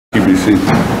be seated.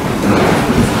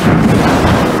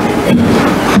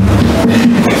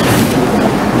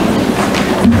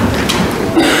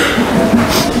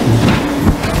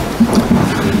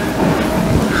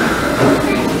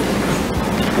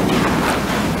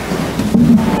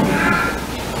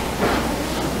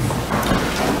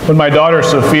 When my daughter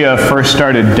Sophia first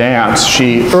started dance,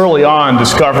 she early on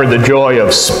discovered the joy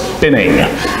of spinning.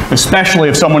 Especially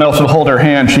if someone else would hold her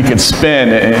hand, she could spin,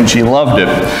 and she loved it.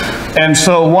 And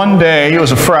so one day, it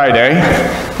was a Friday,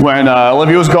 when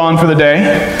Olivia was gone for the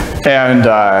day, and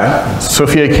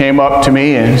Sophia came up to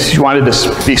me and she wanted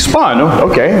to be spun.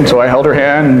 Okay, and so I held her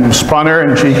hand and spun her,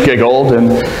 and she giggled,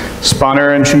 and spun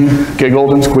her, and she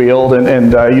giggled and squealed,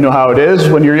 and you know how it is.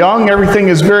 When you're young, everything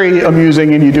is very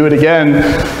amusing, and you do it again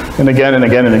and again and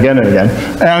again and again and again.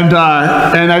 And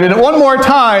I did it one more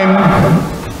time,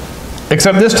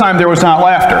 except this time there was not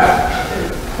laughter.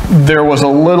 There was a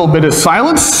little bit of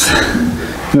silence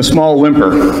and a small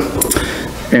whimper.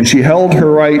 And she held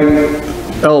her right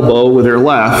elbow with her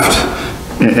left,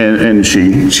 and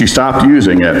she stopped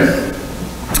using it.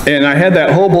 And I had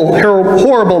that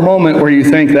horrible moment where you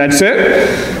think, that's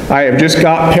it? I have just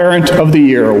got Parent of the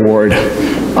Year award.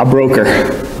 I broke her.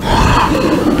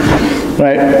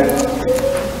 Right?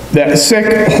 That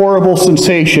sick, horrible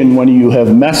sensation when you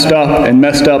have messed up and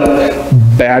messed up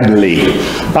badly.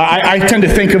 I tend to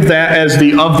think of that as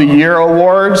the Of the Year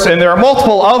awards, and there are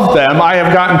multiple of them. I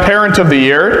have gotten Parent of the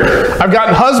Year. I've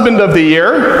gotten Husband of the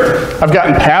Year. I've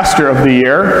gotten Pastor of the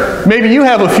Year. Maybe you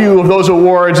have a few of those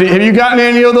awards. Have you gotten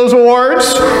any of those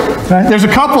awards? Right. There's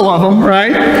a couple of them,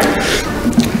 right?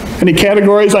 Any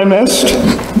categories I missed?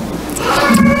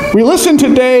 We listen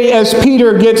today as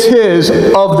Peter gets his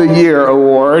Of the Year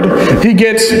award. He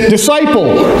gets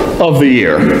Disciple of the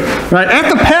Year. Right? At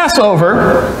the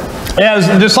Passover, as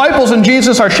the disciples and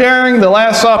Jesus are sharing the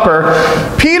Last Supper,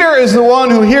 Peter is the one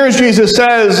who hears Jesus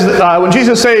says, when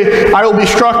Jesus say, I will be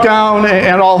struck down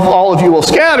and all of you will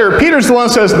scatter, Peter's the one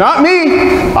who says, not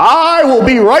me, I will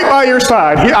be right by your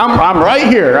side. I'm right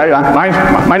here.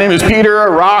 My name is Peter,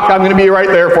 a rock, I'm going to be right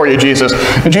there for you, Jesus.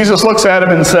 And Jesus looks at him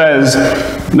and says,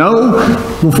 no,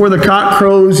 before the cock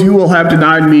crows, you will have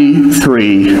denied me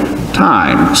 3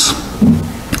 times.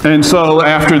 And so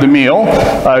after the meal,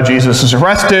 Jesus is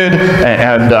arrested,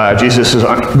 and Jesus is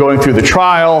going through the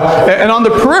trial. And on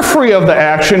the periphery of the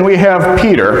action, we have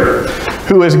Peter,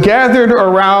 who is gathered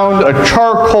around a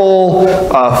charcoal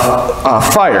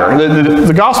fire.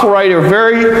 The gospel writer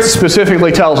very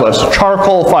specifically tells us,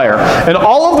 charcoal fire. And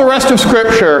all of the rest of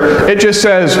Scripture, it just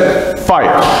says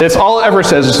fire. It's all it ever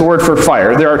says, is the word for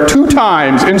fire. There are 2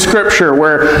 times in Scripture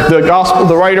where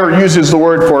the writer uses the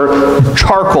word for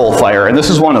charcoal fire, and this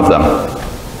is one of them.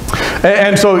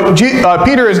 And so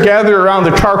Peter is gathered around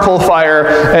the charcoal fire,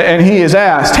 and he is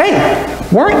asked, hey,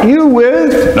 weren't you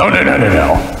with... No.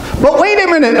 But wait a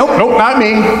minute. Nope, not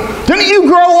me. Didn't you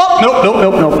grow up?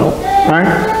 Nope.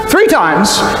 Right? 3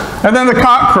 times. And then the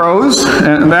cock crows,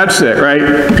 and that's it,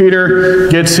 right? Peter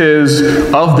gets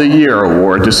his Of the Year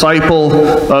award, Disciple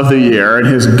of the Year, and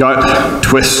his gut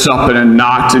twists up in a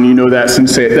knot, and you know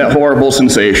that horrible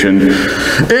sensation.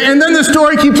 And then the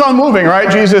story keeps on moving, right?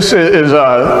 Jesus is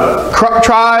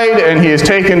tried, and he is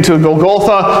taken to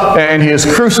Golgotha, and he is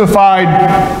crucified,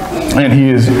 and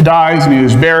he dies, and he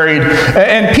is buried.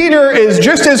 And Peter is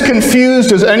just as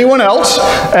confused as anyone else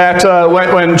at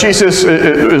when Jesus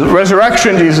is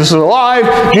resurrection, Jesus is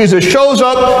alive, Jesus shows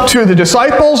up to the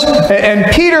disciples, and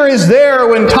Peter is there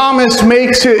when Thomas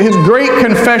makes his great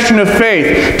confession of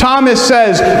faith. Thomas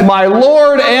says, my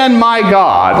Lord and my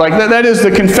God. Like that is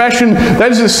the confession,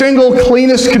 that is the single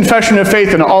cleanest confession of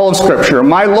faith in all of Scripture.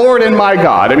 My Lord and my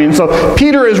God. I mean, so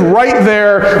Peter is right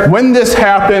there when this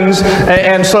happens,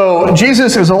 and so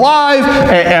Jesus is alive,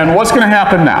 and what's going to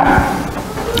happen now?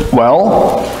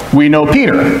 Well, we know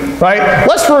Peter, right?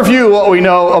 Let's review what we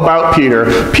know about Peter.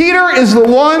 Peter is the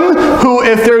one who,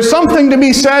 if there's something to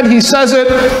be said, he says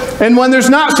it, and when there's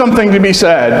not something to be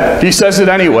said, he says it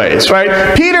anyways,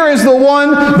 right? Peter is the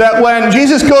one that when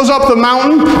Jesus goes up the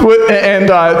mountain and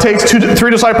takes 3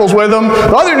 disciples with him,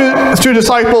 the other 2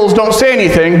 disciples don't say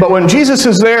anything, but when Jesus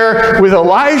is there with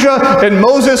Elijah and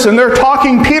Moses and they're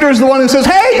talking, Peter's the one who says,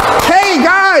 hey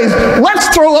guys, let's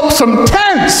throw up some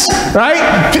tents,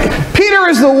 right? Peter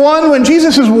is the one, when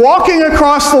Jesus is walking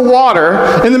across the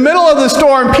water in the middle of the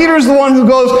storm, Peter's the one who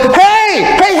goes, hey,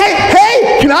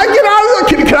 can I get out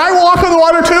of the, can I walk on the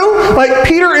water too? Like,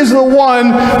 Peter is the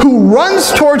one who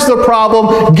runs towards the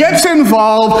problem, gets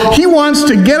involved, he wants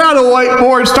to get out a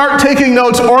whiteboard, start taking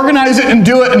notes, organize it, and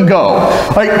do it and go.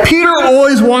 Like, Peter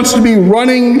always wants to be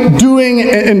running,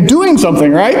 doing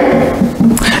something, right?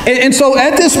 And so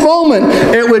at this moment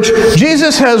at which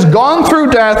Jesus has gone through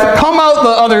death, come out the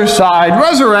other side,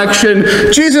 resurrection,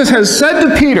 Jesus has said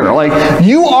to Peter, like,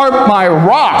 you are my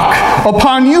rock.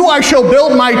 Upon you I shall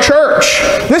build my church.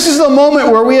 This is the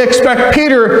moment where we expect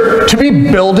Peter to be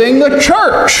building the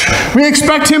church. We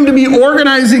expect him to be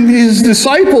organizing these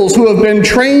disciples who have been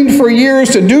trained for years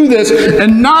to do this,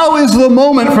 and now is the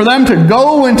moment for them to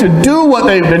go and to do what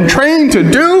they've been trained to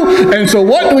do. And so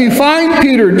what do we find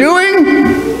Peter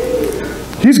doing?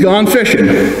 He's gone fishing.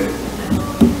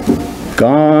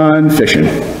 Gone fishing.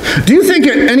 Do you think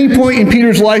at any point in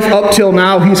Peter's life up till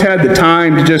now he's had the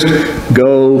time to just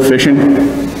go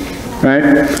fishing?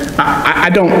 Right? I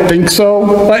don't think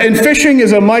so. And fishing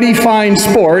is a mighty fine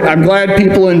sport. I'm glad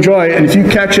people enjoy it, and if you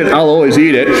catch it, I'll always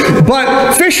eat it.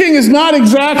 But fishing is not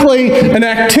exactly an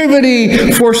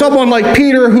activity for someone like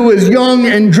Peter who is young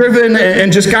and driven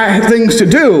and just got things to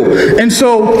do. And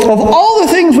so, of all the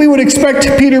things we would expect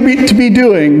Peter to be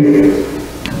doing,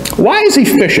 why is he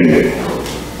fishing?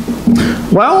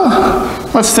 Well,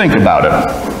 let's think about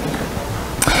it.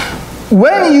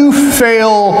 When you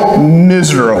fail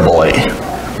miserably,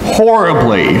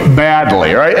 horribly,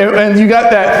 badly, right? And you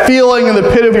got that feeling in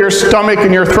the pit of your stomach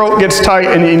and your throat gets tight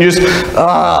and you just,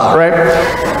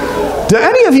 right? Do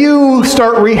any of you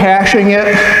start rehashing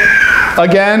it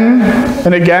again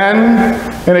and again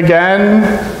and again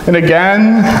and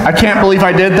again? I can't believe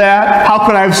I did that. How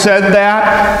could I have said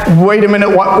that? Wait a minute,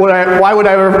 why would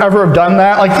I ever have done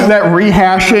that? Like that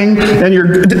rehashing,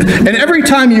 and every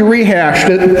time you rehashed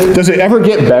it, does it ever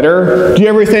get better? Do you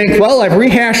ever think, well, I've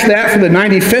rehashed that for the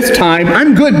 95th time,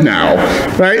 I'm good now,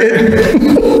 right?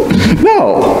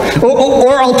 No.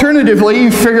 Or alternatively,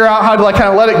 you figure out how to like kind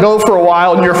of let it go for a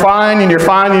while, and you're fine, and you're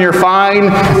fine, and you're fine,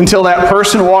 until that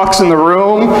person walks in the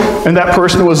room, and that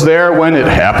person was there when it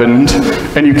happened,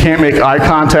 and you can't make eye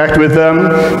contact with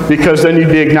them, because then you'd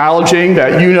be acknowledging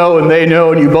that you know and they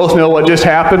know, and you both know what just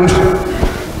happened.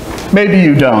 Maybe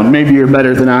you don't. Maybe you're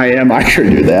better than I am. I sure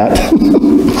do that.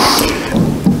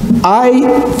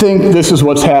 I think this is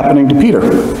what's happening to Peter.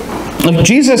 Like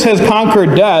Jesus has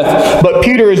conquered death, but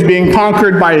Peter is being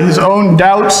conquered by his own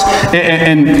doubts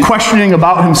and questioning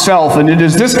about himself. And it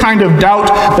is this kind of doubt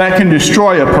that can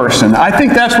destroy a person. I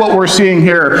think that's what we're seeing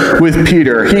here with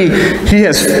Peter. He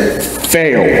has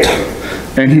failed,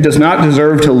 and he does not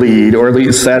deserve to lead, or at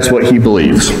least that's what he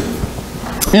believes.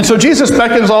 And so Jesus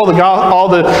beckons all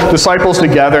the disciples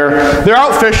together. They're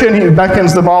out fishing. He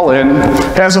beckons them all in,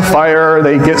 has a fire.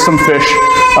 They get some fish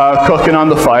cooking on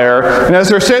the fire. And as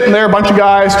they're sitting there, a bunch of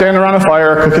guys standing around a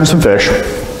fire cooking some fish,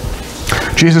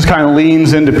 Jesus kind of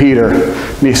leans into Peter,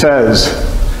 and he says,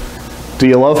 "Do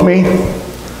you love me?"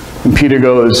 And Peter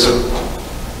goes,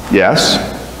 "Yes."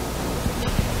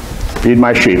 "Feed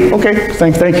my sheep." "Okay,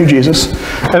 thank you, Jesus."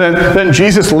 And then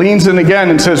Jesus leans in again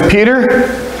and says, "Peter,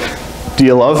 do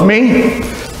you love me?"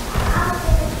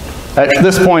 At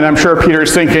this point, I'm sure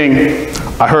Peter's thinking,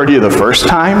 "I heard you the first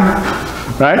time,"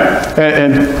 right?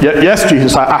 And yes,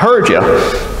 Jesus, I heard you.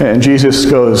 And Jesus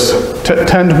goes,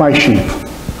 "Tend my sheep."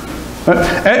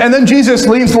 And then Jesus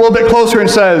leans a little bit closer and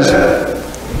says,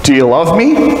 "Do you love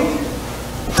me?"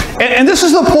 And this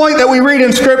is the point that we read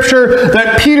in Scripture,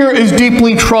 that Peter is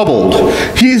deeply troubled.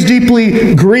 He is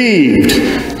deeply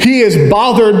grieved. He is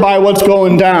bothered by what's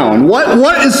going down.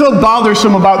 What is so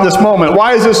bothersome about this moment?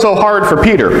 Why is this so hard for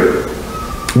Peter?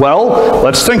 Well,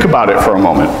 let's think about it for a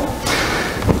moment.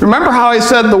 Remember how I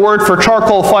said the word for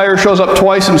charcoal fire shows up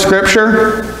twice in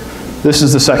Scripture? This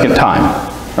is the second time.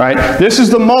 Right? This is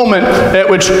the moment at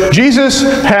which Jesus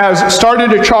has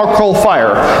started a charcoal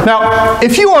fire. Now,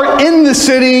 if you are in the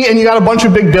city and you got a bunch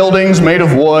of big buildings made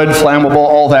of wood, flammable,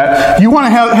 all that, you want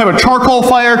to have a charcoal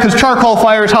fire, because charcoal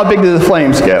fire is how big do the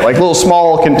flames get? Like a little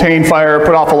small contained fire,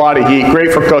 put off a lot of heat,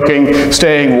 great for cooking,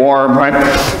 staying warm, right?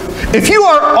 If you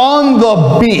are on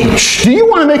the beach, do you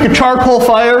want to make a charcoal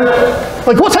fire?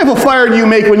 Like, what type of fire do you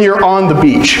make when you're on the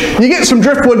beach? You get some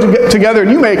driftwood together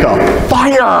and you make a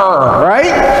fire,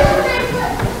 right?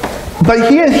 But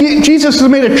Jesus has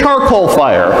made a charcoal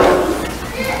fire,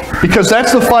 because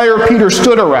that's the fire Peter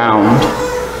stood around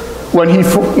when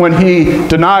he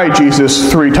denied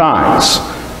Jesus 3 times.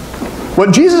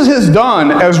 What Jesus has done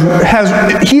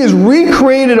he has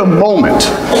recreated a moment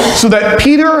so that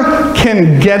Peter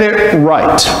can get it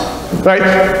right.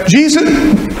 Right?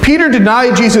 Peter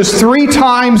denied Jesus 3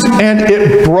 times and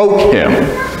it broke him.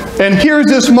 And here's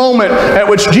this moment at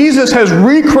which Jesus has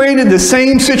recreated the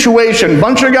same situation.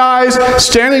 Bunch of guys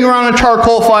standing around a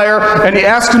charcoal fire, and he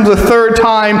asks them the 3rd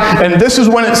time, and this is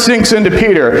when it sinks into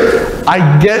Peter.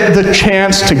 I get the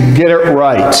chance to get it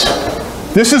right.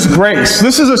 This is grace.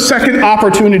 This is a second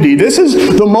opportunity. This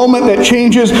is the moment that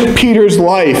changes Peter's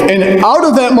life. And out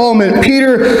of that moment,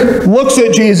 Peter looks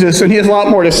at Jesus, and he has a lot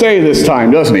more to say this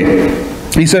time, doesn't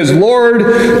he? He says,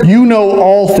 Lord, you know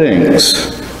all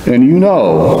things, and you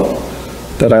know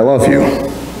that I love you.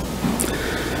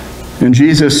 And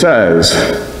Jesus says,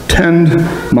 tend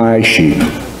my sheep.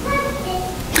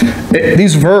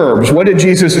 These verbs, what did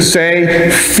Jesus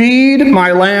say? Feed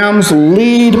my lambs,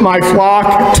 lead my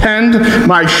flock, tend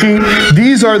my sheep.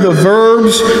 These are the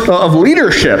verbs of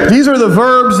leadership. These are the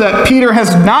verbs that Peter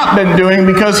has not been doing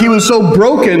because he was so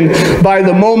broken by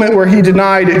the moment where he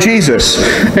denied Jesus.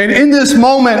 And in this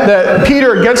moment that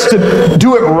Peter gets to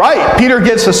do it right, Peter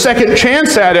gets a second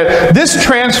chance at it, this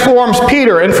transforms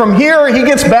Peter. And from here, he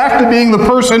gets back to being the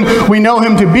person we know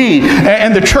him to be.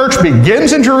 And the church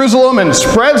begins in Jerusalem and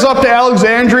spreads up to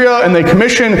Alexandria, and they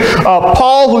commission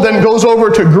Paul, who then goes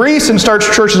over to Greece and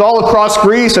starts churches all across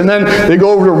Greece, and then they go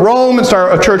over to Rome and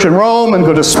start a church in Rome, and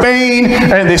go to Spain,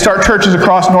 and they start churches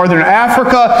across northern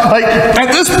Africa. Like,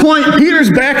 at this point,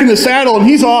 Peter's back in the saddle, and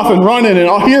he's off and running,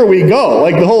 and here we go.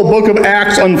 Like, the whole book of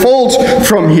Acts unfolds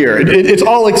from here. It's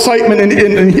all excitement, and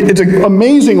it's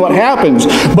amazing what happens.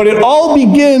 But it all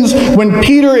begins when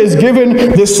Peter is given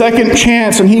this second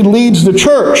chance, and he leads the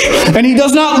church. And he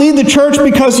does not lead the church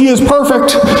because he is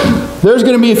perfect. There's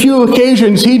going to be a few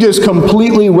occasions he just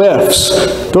completely whiffs.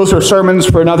 Those are sermons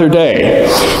for another day.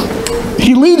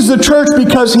 He leads the church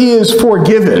because he is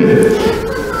forgiven.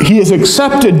 He has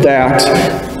accepted that,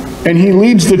 and he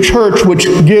leads the church, which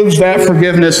gives that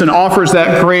forgiveness and offers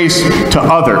that grace to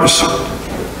others.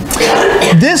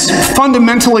 This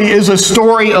fundamentally is a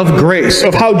story of grace,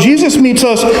 of how Jesus meets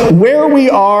us where we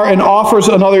are and offers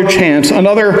another chance,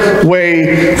 another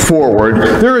way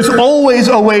forward. There is always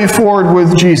a way forward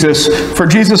with Jesus, for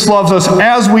Jesus loves us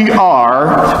as we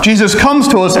are. Jesus comes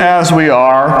to us as we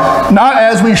are, not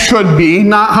as we should be,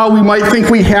 not how we might think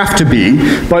we have to be,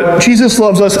 but Jesus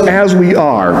loves us as we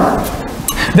are.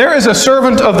 There is a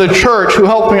servant of the church who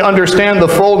helped me understand the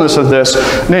fullness of this,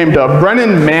 named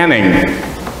Brennan Manning.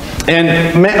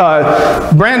 And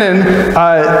Brennan,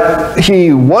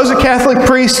 he was a Catholic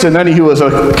priest, and then he was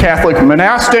a Catholic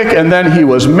monastic, and then he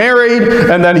was married,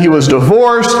 and then he was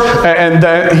divorced, and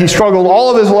then he struggled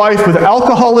all of his life with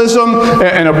alcoholism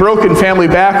and a broken family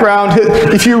background.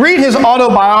 If you read his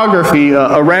autobiography,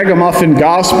 A Ragamuffin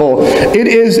Gospel, it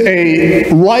is a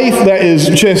life that is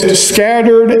just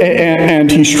scattered,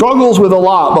 and he struggles with a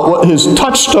lot, but what his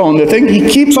touchstone, the thing he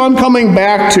keeps on coming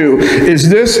back to, is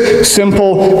this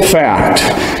simple fact.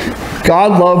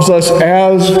 God loves us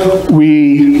as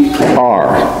we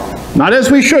are. Not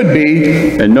as we should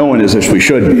be, and no one is as we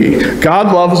should be.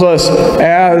 God loves us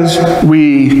as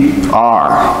we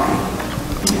are.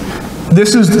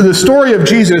 This is the story of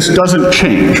Jesus doesn't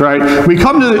change, right? We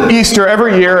come to Easter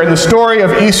every year, and the story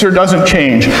of Easter doesn't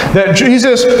change. That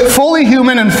Jesus, fully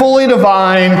human and fully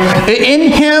divine,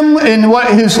 in him, in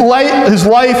what his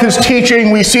life, his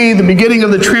teaching, we see the beginning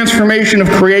of the transformation of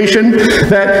creation.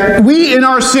 That we, in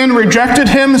our sin, rejected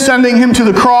him, sending him to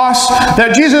the cross.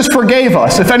 That Jesus forgave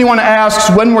us. If anyone asks,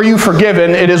 when were you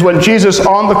forgiven? It is when Jesus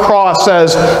on the cross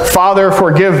says, Father,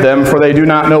 forgive them, for they do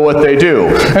not know what they do.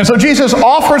 And so Jesus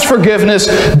offers forgiveness,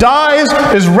 dies,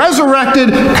 is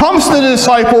resurrected, comes to the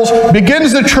disciples,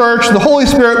 begins the church, the Holy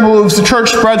Spirit moves, the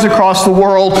church spreads across the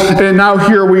world, and now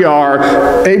here we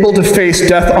are, able to face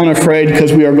death unafraid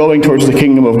because we are going towards the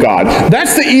kingdom of God.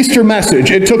 That's the Easter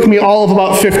message. It took me all of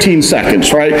about 15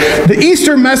 seconds, right? The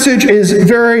Easter message is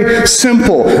very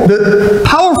simple. The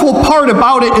powerful part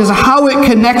about it is how it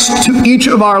connects to each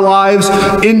of our lives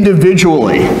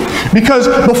individually. Because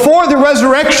before the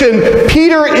resurrection,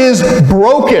 Peter is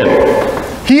broken.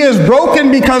 He is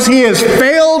broken because he has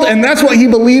failed, and that's what he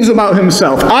believes about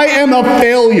himself. I am a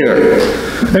failure.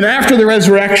 And after the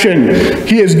resurrection,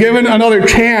 he is given another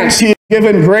chance. He is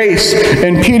given grace,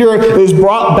 and Peter is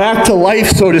brought back to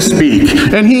life, so to speak.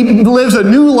 And he lives a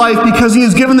new life because he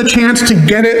is given the chance to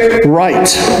get it right.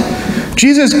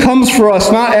 Jesus comes for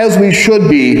us not as we should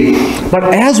be, but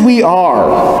as we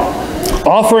are,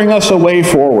 offering us a way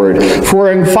forward.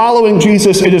 For in following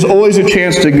Jesus, it is always a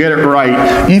chance to get it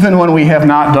right, even when we have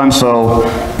not done so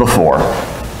before.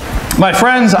 My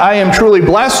friends, I am truly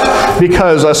blessed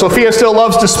because Sophia still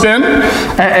loves to spin,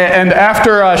 and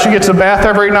after she gets a bath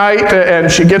every night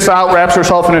and she gets out, wraps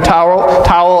herself in a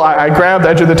towel, I grab the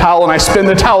edge of the towel and I spin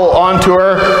the towel onto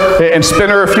her and spin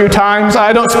her a few times.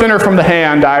 I don't spin her from the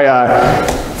hand.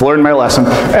 I've learned my lesson.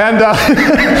 And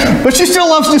but she still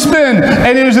loves to spin,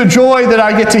 and it is a joy that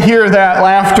I get to hear that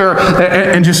laughter,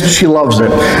 and just she loves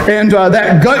it. And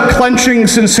that gut-clenching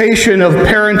sensation of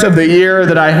Parent of the Year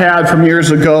that I had from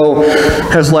years ago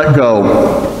has let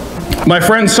go. My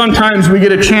friends, sometimes we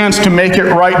get a chance to make it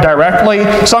right directly.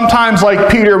 Sometimes,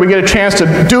 like Peter, we get a chance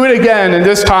to do it again, and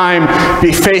this time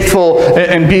be faithful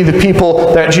and be the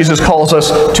people that Jesus calls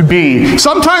us to be.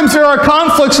 Sometimes there are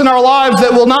conflicts in our lives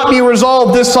that will not be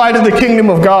resolved this side of the kingdom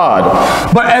of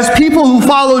God. But as people who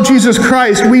follow Jesus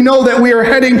Christ, we know that we are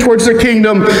heading towards the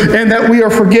kingdom and that we are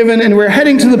forgiven, and we're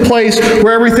heading to the place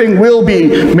where everything will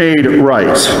be made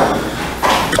right.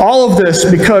 All of this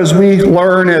because we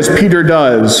learn, as Peter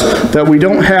does, that we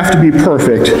don't have to be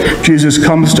perfect. Jesus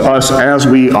comes to us as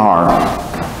we are.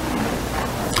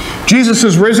 Jesus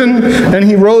is risen, and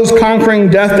he rose conquering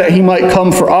death that he might come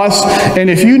for us. And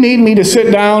if you need me to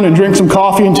sit down and drink some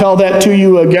coffee and tell that to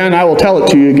you again, I will tell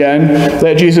it to you again,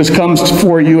 that Jesus comes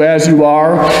for you as you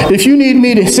are. If you need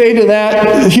me to say to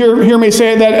that, hear me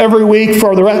say that every week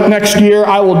for the next year,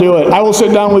 I will do it. I will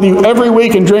sit down with you every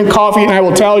week and drink coffee, and I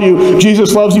will tell you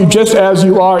Jesus loves you just as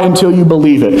you are until you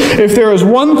believe it. If there is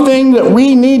one thing that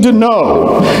we need to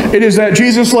know, it is that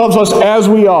Jesus loves us as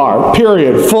we are,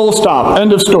 period, full stop,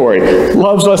 end of story.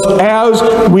 Loves us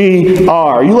as we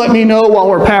are. You let me know while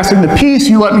we're passing the peace.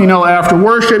 You let me know after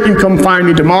worship. You come find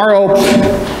me tomorrow.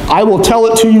 I will tell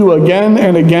it to you again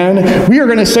and again. We are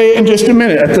going to say it in just a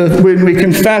minute when we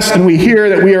confess and we hear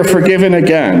that we are forgiven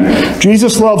again.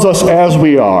 Jesus loves us as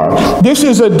we are. This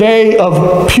is a day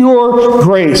of pure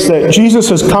grace that Jesus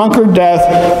has conquered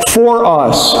death for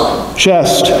us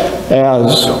just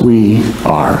as we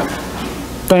are.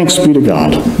 Thanks be to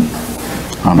God.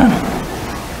 Amen.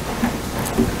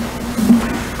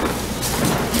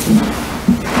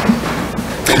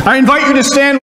 I invite you to stand.